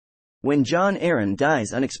When Jon Arryn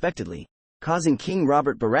dies unexpectedly, causing King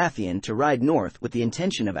Robert Baratheon to ride north with the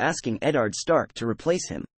intention of asking Eddard Stark to replace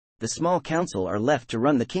him, the small council are left to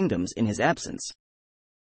run the kingdoms in his absence.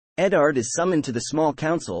 Eddard is summoned to the small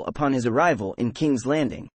council upon his arrival in King's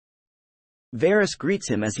Landing. Varys greets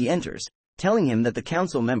him as he enters, telling him that the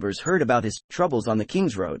council members heard about his troubles on the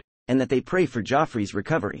King's Road, and that they pray for Joffrey's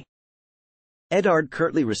recovery. Eddard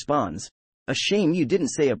curtly responds, "A shame you didn't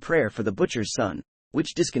say a prayer for the butcher's son,"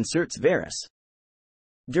 which disconcerts Varys.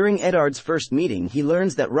 During Eddard's first meeting, he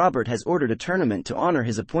learns that Robert has ordered a tournament to honor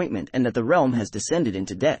his appointment and that the realm has descended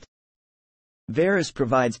into debt. Varys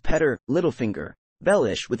provides Petter, Littlefinger,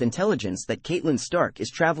 Baelish with intelligence that Catelyn Stark is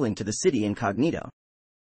traveling to the city incognito.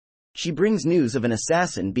 She brings news of an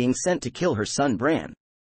assassin being sent to kill her son Bran.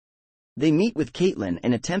 They meet with Catelyn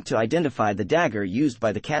and attempt to identify the dagger used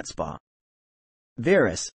by the catspaw.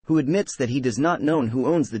 Varys, who admits that he does not know who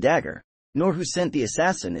owns the dagger, nor who sent the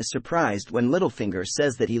assassin, is surprised when Littlefinger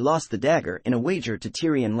says that he lost the dagger in a wager to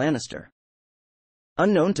Tyrion Lannister.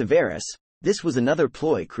 Unknown to Varys, this was another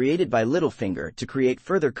ploy created by Littlefinger to create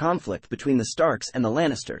further conflict between the Starks and the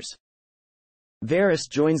Lannisters. Varys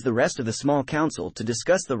joins the rest of the small council to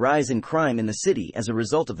discuss the rise in crime in the city as a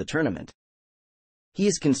result of the tournament. He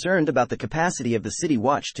is concerned about the capacity of the City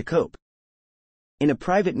Watch to cope. In a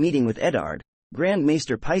private meeting with Eddard, Grand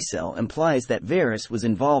Maester Pycelle implies that Varys was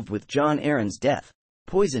involved with Jon Arryn's death,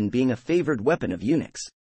 poison being a favored weapon of eunuchs.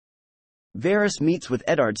 Varys meets with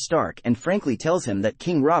Eddard Stark and frankly tells him that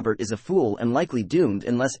King Robert is a fool and likely doomed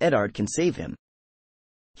unless Eddard can save him.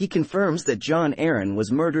 He confirms that Jon Arryn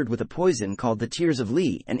was murdered with a poison called the Tears of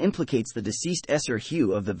Lee and implicates the deceased Esser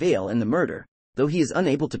Hugh of the Vale in the murder, though he is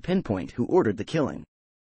unable to pinpoint who ordered the killing.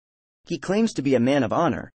 He claims to be a man of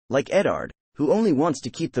honor, like Eddard, who only wants to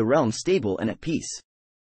keep the realm stable and at peace.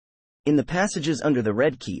 In the passages under the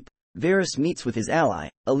Red Keep, Varys meets with his ally,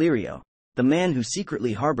 Illyrio, the man who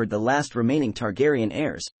secretly harbored the last remaining Targaryen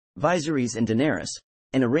heirs, Viserys and Daenerys,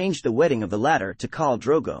 and arranged the wedding of the latter to Khal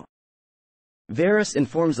Drogo. Varys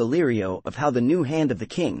informs Illyrio of how the new hand of the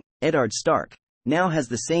king, Eddard Stark, now has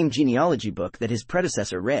the same genealogy book that his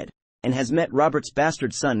predecessor read, and has met Robert's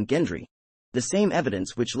bastard son Gendry, the same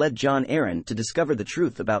evidence which led Jon Arryn to discover the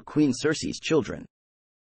truth about Queen Cersei's children.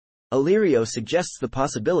 Illyrio suggests the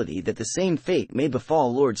possibility that the same fate may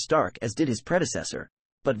befall Lord Stark as did his predecessor,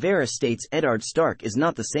 but Varys states Eddard Stark is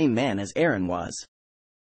not the same man as Arryn was.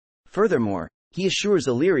 Furthermore, he assures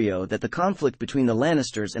Illyrio that the conflict between the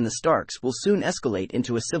Lannisters and the Starks will soon escalate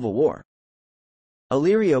into a civil war.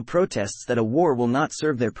 Illyrio protests that a war will not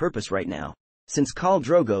serve their purpose right now, since Khal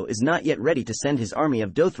Drogo is not yet ready to send his army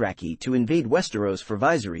of Dothraki to invade Westeros for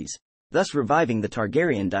Viserys, thus reviving the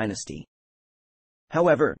Targaryen dynasty.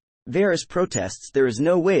 However, Varys protests there is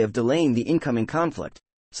no way of delaying the incoming conflict,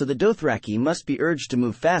 so the Dothraki must be urged to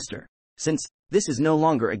move faster, since this is no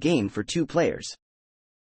longer a game for two players.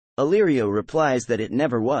 Illyrio replies that it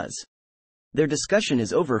never was. Their discussion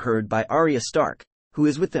is overheard by Arya Stark, who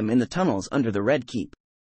is with them in the tunnels under the Red Keep.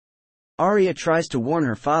 Arya tries to warn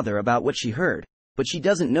her father about what she heard, but she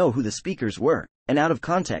doesn't know who the speakers were, and out of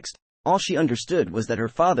context, all she understood was that her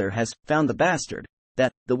father has found the bastard,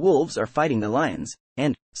 that the wolves are fighting the lions,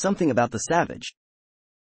 and something about the savage.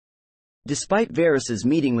 Despite Varys's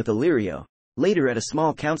meeting with Illyrio, later at a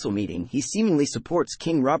small council meeting he seemingly supports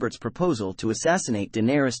King Robert's proposal to assassinate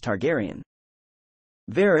Daenerys Targaryen.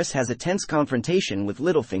 Varys has a tense confrontation with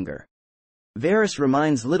Littlefinger. Varys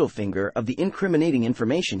reminds Littlefinger of the incriminating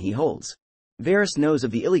information he holds. Varys knows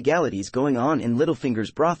of the illegalities going on in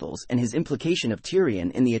Littlefinger's brothels and his implication of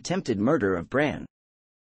Tyrion in the attempted murder of Bran.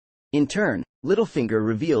 In turn, Littlefinger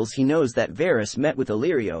reveals he knows that Varys met with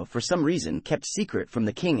Illyrio for some reason kept secret from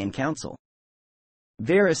the king and council.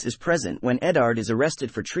 Varys is present when Eddard is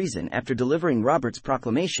arrested for treason after delivering Robert's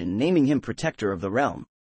proclamation naming him protector of the realm.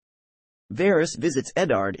 Varys visits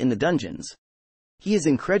Eddard in the dungeons. He is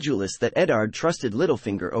incredulous that Eddard trusted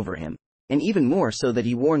Littlefinger over him, and even more so that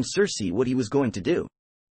he warned Cersei what he was going to do.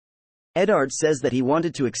 Eddard says that he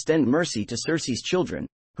wanted to extend mercy to Cersei's children,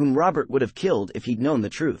 whom Robert would have killed if he'd known the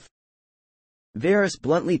truth. Varys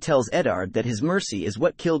bluntly tells Eddard that his mercy is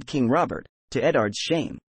what killed King Robert, to Eddard's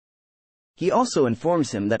shame. He also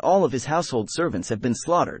informs him that all of his household servants have been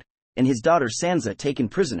slaughtered, and his daughter Sansa taken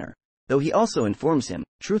prisoner, though he also informs him,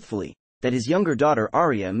 truthfully, that his younger daughter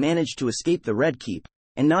Arya managed to escape the Red Keep,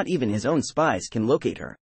 and not even his own spies can locate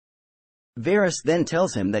her. Varys then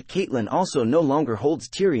tells him that Catelyn also no longer holds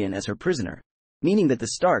Tyrion as her prisoner, meaning that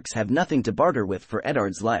the Starks have nothing to barter with for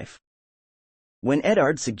Eddard's life. When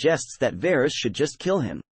Eddard suggests that Varys should just kill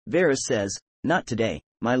him, Varys says, "Not today,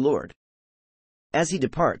 my lord." As he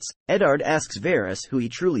departs, Eddard asks Varys who he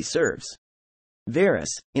truly serves. Varus,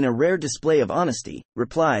 in a rare display of honesty,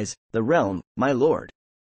 replies, "The realm, my lord.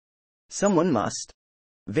 Someone must."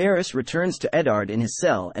 Varus returns to Eddard in his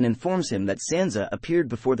cell and informs him that Sansa appeared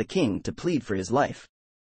before the king to plead for his life.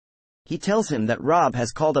 He tells him that Robb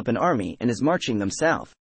has called up an army and is marching them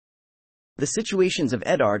south. The situations of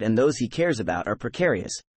Eddard and those he cares about are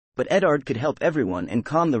precarious, but Eddard could help everyone and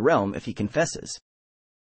calm the realm if he confesses.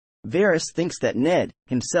 Varus thinks that Ned,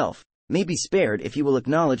 himself, may be spared if he will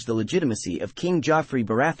acknowledge the legitimacy of King Joffrey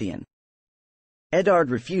Baratheon. Eddard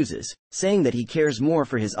refuses, saying that he cares more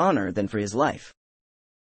for his honor than for his life.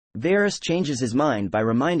 Varus changes his mind by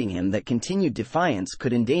reminding him that continued defiance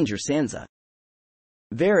could endanger Sansa.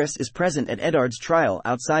 Varus is present at Eddard's trial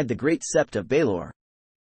outside the Great Sept of Baelor.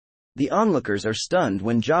 The onlookers are stunned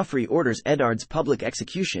when Joffrey orders Eddard's public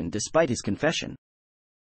execution despite his confession.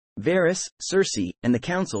 Varys, Cersei, and the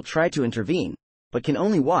council try to intervene, but can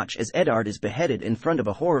only watch as Eddard is beheaded in front of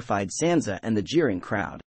a horrified Sansa and the jeering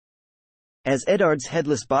crowd. As Eddard's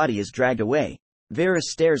headless body is dragged away, Varys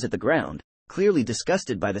stares at the ground, clearly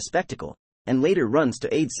disgusted by the spectacle, and later runs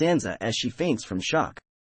to aid Sansa as she faints from shock.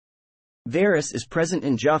 Varys is present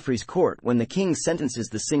in Joffrey's court when the king sentences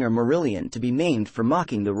the singer Marillion to be maimed for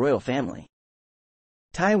mocking the royal family.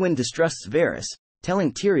 Tywin distrusts Varys,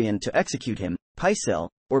 telling Tyrion to execute him, Pycelle,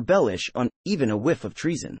 or Bellish on even a whiff of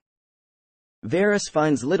treason. Varys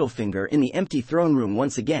finds Littlefinger in the empty throne room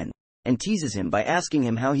once again, and teases him by asking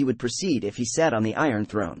him how he would proceed if he sat on the Iron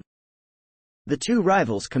Throne. The two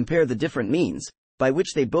rivals compare the different means, by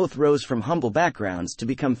which they both rose from humble backgrounds to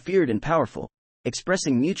become feared and powerful,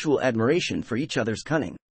 expressing mutual admiration for each other's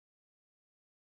cunning.